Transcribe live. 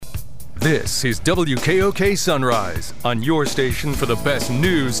This is WKOK Sunrise, on your station for the best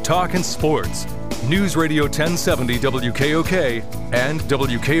news, talk, and sports. News Radio 1070 WKOK and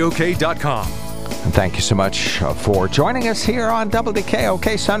WKOK.com. And thank you so much for joining us here on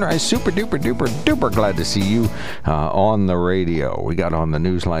WKOK Sunrise. Super duper glad to see you on the radio. We got on the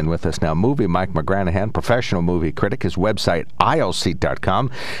news line with us now movie Mike McGranahan, professional movie critic. His website, aisleseat.com.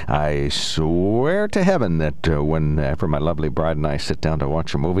 I swear to heaven that whenever my lovely bride and I sit down to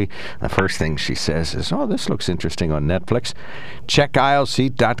watch a movie, the first thing she says is, "Oh, this looks interesting on Netflix. Check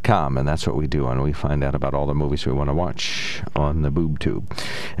aisleseat.com." And that's what we do, and we find out about all the movies we want to watch on the boob tube.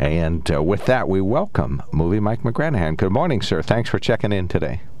 And with that, we welcome movie Mike McGranahan. Good morning, sir. Thanks for checking in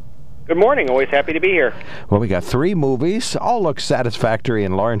today. Good morning. Always happy to be here. Well, we got 3 movies. All look satisfactory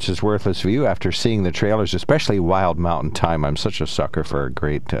in Lawrence's Worthless View after seeing the trailers, especially Wild Mountain Time. I'm such a sucker for a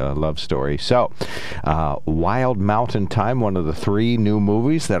great love story. So, Wild Mountain Time, one of the 3 new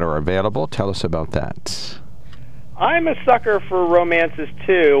movies that are available. Tell us about that. I'm a sucker for romances,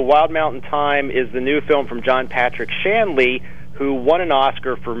 too. Wild Mountain Time is the new film from John Patrick Shanley, who won an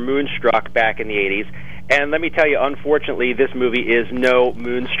Oscar for Moonstruck back in the 80s. And let me tell you, unfortunately, this movie is no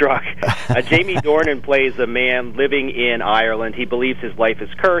Moonstruck. Jamie Dornan plays a man living in Ireland. He believes his life is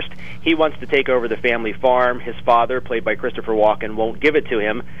cursed. He wants to take over the family farm. His father, played by Christopher Walken, won't give it to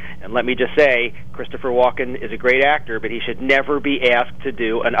him. And let me just say, Christopher Walken is a great actor, but he should never be asked to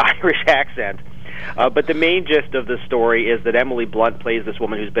do an Irish accent. But the main gist of the story is that Emily Blunt plays this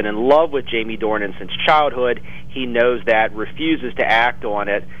woman who's been in love with Jamie Dornan since childhood. He knows that, refuses to act on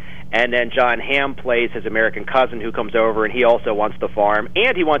it. And then John Hamm plays his American cousin who comes over, and he also wants the farm,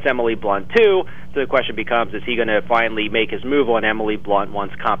 and he wants Emily Blunt too. So the question becomes, is he going to finally make his move on Emily Blunt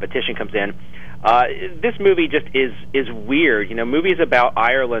once competition comes in? This movie just is weird. You know, movies about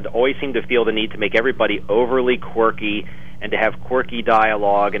Ireland always seem to feel the need to make everybody overly quirky and to have quirky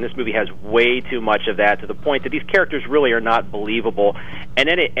dialogue, and this movie has way too much of that, to the point that these characters really are not believable. And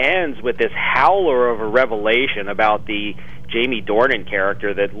then it ends with this howler of a revelation about the Jamie Dornan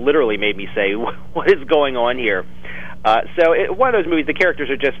character that literally made me say, what is going on here? One of those movies, the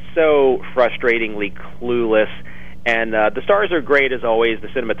characters are just so frustratingly clueless, and the stars are great as always. The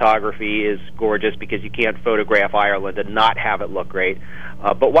cinematography is gorgeous because you can't photograph Ireland and not have it look great.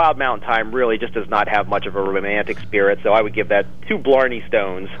 But Wild Mountain Time really just does not have much of a romantic spirit, so I would give that 2 Blarney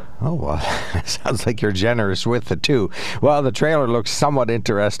Stones. Oh, well, sounds like you're generous with the 2. Well, the trailer looks somewhat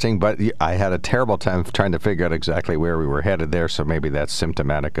interesting, but I had a terrible time trying to figure out exactly where we were headed there, so maybe that's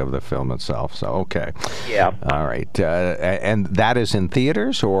symptomatic of the film itself. So, okay. Yeah. All right. And that is in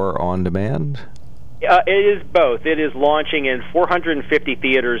theaters or on demand? It is both. It is launching in 450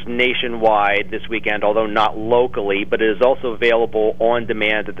 theaters nationwide this weekend, although not locally, but it is also available on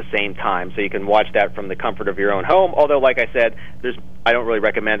demand at the same time, so you can watch that from the comfort of your own home. Although, like I said, I don't really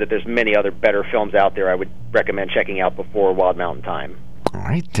recommend that. There's many other better films out there I would recommend checking out before Wild Mountain Time. All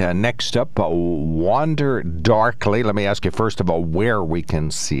right, next up, Wander Darkly. Let me ask you, first of all, where we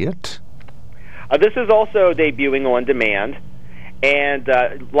can see it. This is also debuting on demand. And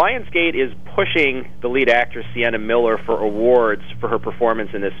Lionsgate is pushing the lead actress Sienna Miller for awards for her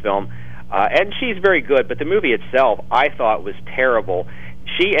performance in this film. And she's very good, but the movie itself I thought was terrible.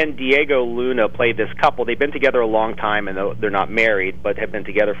 She and Diego Luna played this couple. They've been together a long time, and they're not married, but have been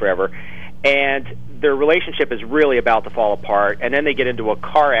together forever. And their relationship is really about to fall apart, and then they get into a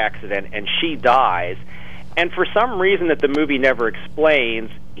car accident, and she dies. And for some reason that the movie never explains,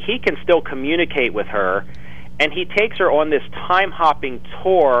 he can still communicate with her, and he takes her on this time-hopping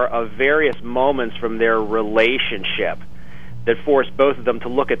tour of various moments from their relationship that force both of them to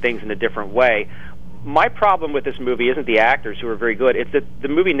look at things in a different way. My problem with this movie isn't the actors, who are very good. It's that the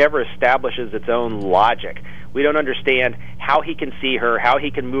movie never establishes its own logic. We don't understand how he can see her, how he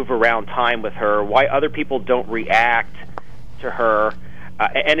can move around time with her, why other people don't react to her.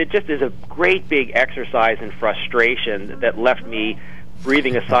 And it just is a great big exercise in frustration that left me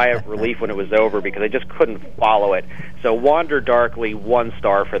breathing a sigh of relief when it was over, because I just couldn't follow it. So Wander Darkly, 1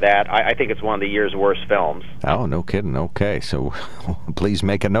 star for that. I think it's one of the year's worst films. Oh, no kidding. Okay, so please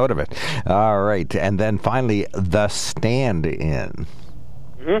make a note of it. All right, and then finally, The Stand-In.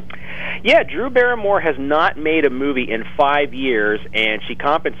 Mm-hmm. Yeah, Drew Barrymore has not made a movie in 5 years, and she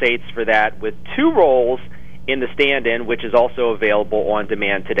compensates for that with 2 roles in The Stand-In, which is also available on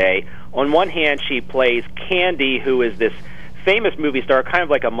demand today. On one hand, she plays Candy, who is this famous movie star, kind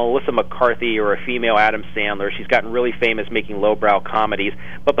of like a Melissa McCarthy or a female Adam Sandler. She's gotten really famous making lowbrow comedies,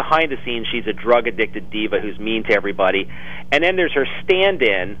 but behind the scenes she's a drug-addicted diva who's mean to everybody. And then there's her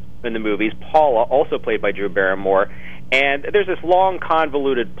stand-in in the movies, Paula, also played by Drew Barrymore. And there's this long,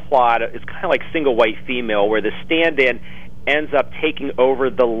 convoluted plot. It's kind of like Single White Female, where the stand-in ends up taking over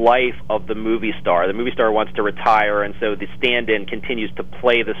the life of the movie star. The movie star wants to retire, and so the stand-in continues to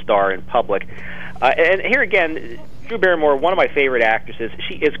play the star in public. And here again, Drew Barrymore, one of my favorite actresses.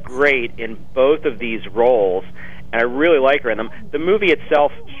 She is great in both of these roles, and I really like her in them. The movie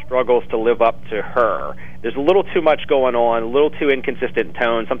itself struggles to live up to her. There's a little too much going on, a little too inconsistent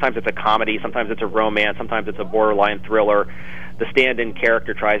tone. Sometimes it's a comedy, sometimes it's a romance, sometimes it's a borderline thriller. The stand-in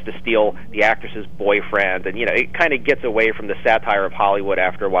character tries to steal the actress's boyfriend, and it kind of gets away from the satire of Hollywood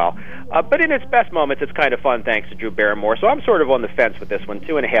after a while. But in its best moments, it's kind of fun thanks to Drew Barrymore. So I'm sort of on the fence with this one.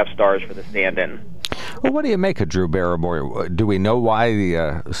 2.5 stars for the stand-in. Well, what do you make of Drew Barrymore? Do we know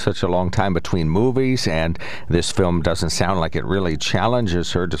why such a long time between movies, and this film doesn't sound like it really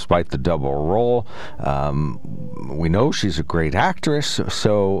challenges her despite the double role? We know she's a great actress,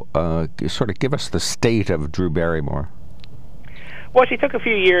 so sort of give us the state of Drew Barrymore. Well, she took a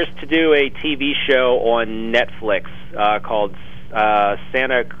few years to do a TV show on Netflix called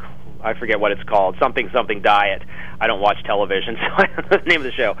I forget what it's called, something Diet. I don't watch television, so I don't know the name of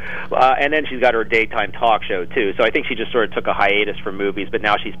the show. And then she's got her daytime talk show, too. So I think she just sort of took a hiatus from movies, but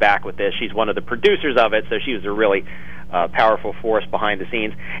now she's back with this. She's one of the producers of it, so she was a really powerful force behind the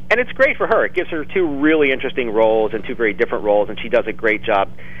scenes. And it's great for her. It gives her 2 really interesting roles and 2 very different roles, and she does a great job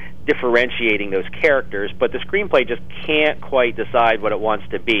differentiating those characters, but the screenplay just can't quite decide what it wants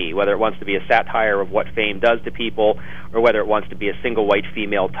to be, whether it wants to be a satire of what fame does to people, or whether it wants to be a single white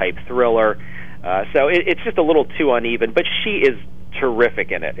female type thriller. So it's just a little too uneven, but she is terrific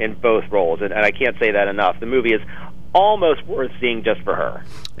in it, in both roles, and I can't say that enough. The movie is almost worth seeing just for her.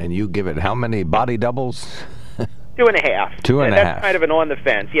 And you give it how many body doubles? 2.5. 2.5. That's kind of an on the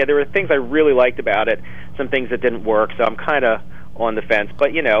fence. Yeah, there were things I really liked about it, some things that didn't work, so I'm kind of on the fence. But,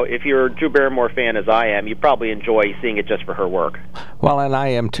 if you're a Drew Barrymore fan as I am, you probably enjoy seeing it just for her work. Well, and I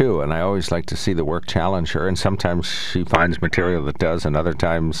am too, and I always like to see the work challenge her, and sometimes she finds material that does, and other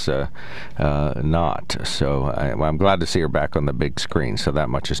times not. So I'm glad to see her back on the big screen, so that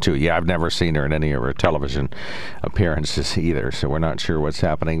much is too. Yeah, I've never seen her in any of her television appearances either, so we're not sure what's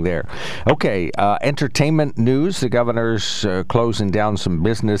happening there. Okay, entertainment news. The governor's closing down some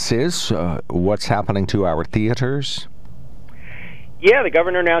businesses. What's happening to our theaters? Yeah, the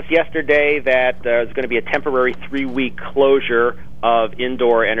governor announced yesterday that there's going to be a temporary 3-week closure of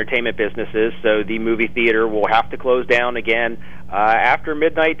indoor entertainment businesses, so the movie theater will have to close down again after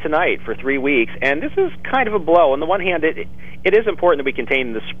midnight tonight for 3 weeks. And this is kind of a blow. On the one hand, it is important that we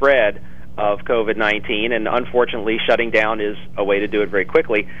contain the spread of COVID-19, and unfortunately shutting down is a way to do it very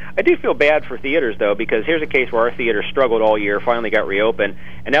quickly. I do feel bad for theaters, though, because here's a case where our theater struggled all year, finally got reopened,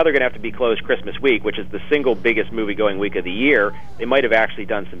 and now they're going to have to be closed Christmas week, which is the single biggest movie-going week of the year. They might have actually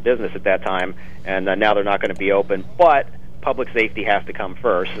done some business at that time, and now they're not going to be open, but public safety has to come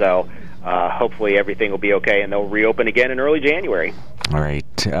first, so hopefully everything will be okay, and they'll reopen again in early January. All right.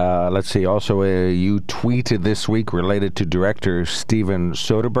 Let's see. Also, you tweeted this week related to director Steven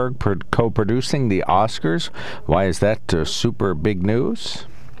Soderbergh co-producing the Oscars. Why is that super big news?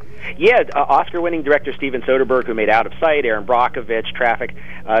 Yeah, Oscar-winning director Steven Soderbergh, who made Out of Sight, Aaron Brockovich, Traffic,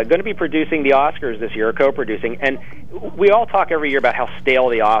 going to be producing the Oscars this year, co-producing. And we all talk every year about how stale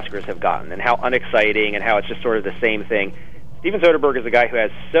the Oscars have gotten and how unexciting and how it's just sort of the same thing. Steven Soderbergh is a guy who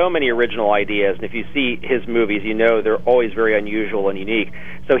has so many original ideas, and if you see his movies, you know they're always very unusual and unique.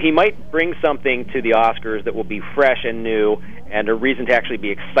 So he might bring something to the Oscars that will be fresh and new and a reason to actually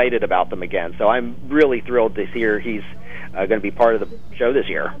be excited about them again. So I'm really thrilled to hear he's going to be part of the show this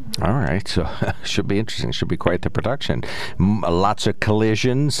year. All right, so should be interesting. Should be quite the production. Lots of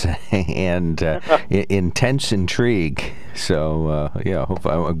collisions and intense intrigue. So,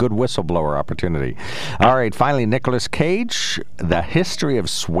 a good whistleblower opportunity. All right, finally, Nicolas Cage, The History of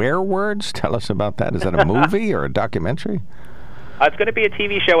Swear Words. Tell us about that. Is that a movie or a documentary? It's going to be a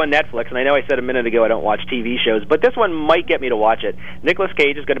TV show on Netflix, and I know I said a minute ago I don't watch TV shows, but this one might get me to watch it. Nicolas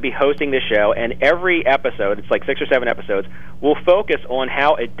Cage is going to be hosting this show, and every episode, it's like 6 or 7 episodes, will focus on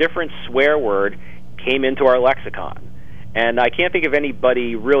how a different swear word came into our lexicon. And I can't think of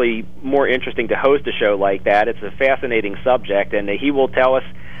anybody really more interesting to host a show like that. It's a fascinating subject, and he will tell us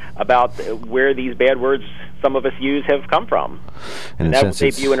about where these bad words some of us use have come from. And that will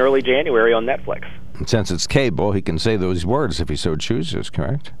debut in early January on Netflix. Since it's cable, he can say those words if he so chooses,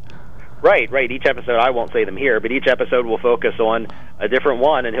 correct? Right. Each episode, I won't say them here, but each episode will focus on a different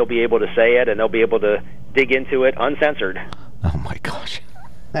one, and he'll be able to say it, and they'll be able to dig into it uncensored. Oh, my gosh.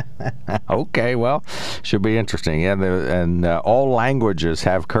 Okay, well, should be interesting. Yeah, and all languages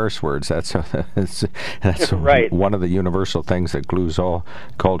have curse words. That's Right. one of the universal things that glues all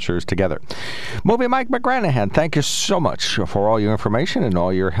cultures together. Movie Mike McGranahan, thank you so much for all your information and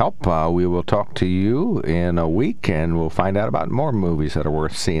all your help. We will talk to you in a week, and we'll find out about more movies that are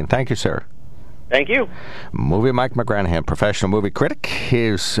worth seeing. Thank you, sir. Thank you. Movie Mike McGranahan, professional movie critic.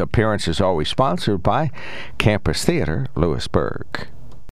 His appearance is always sponsored by Campus Theater, Lewisburg.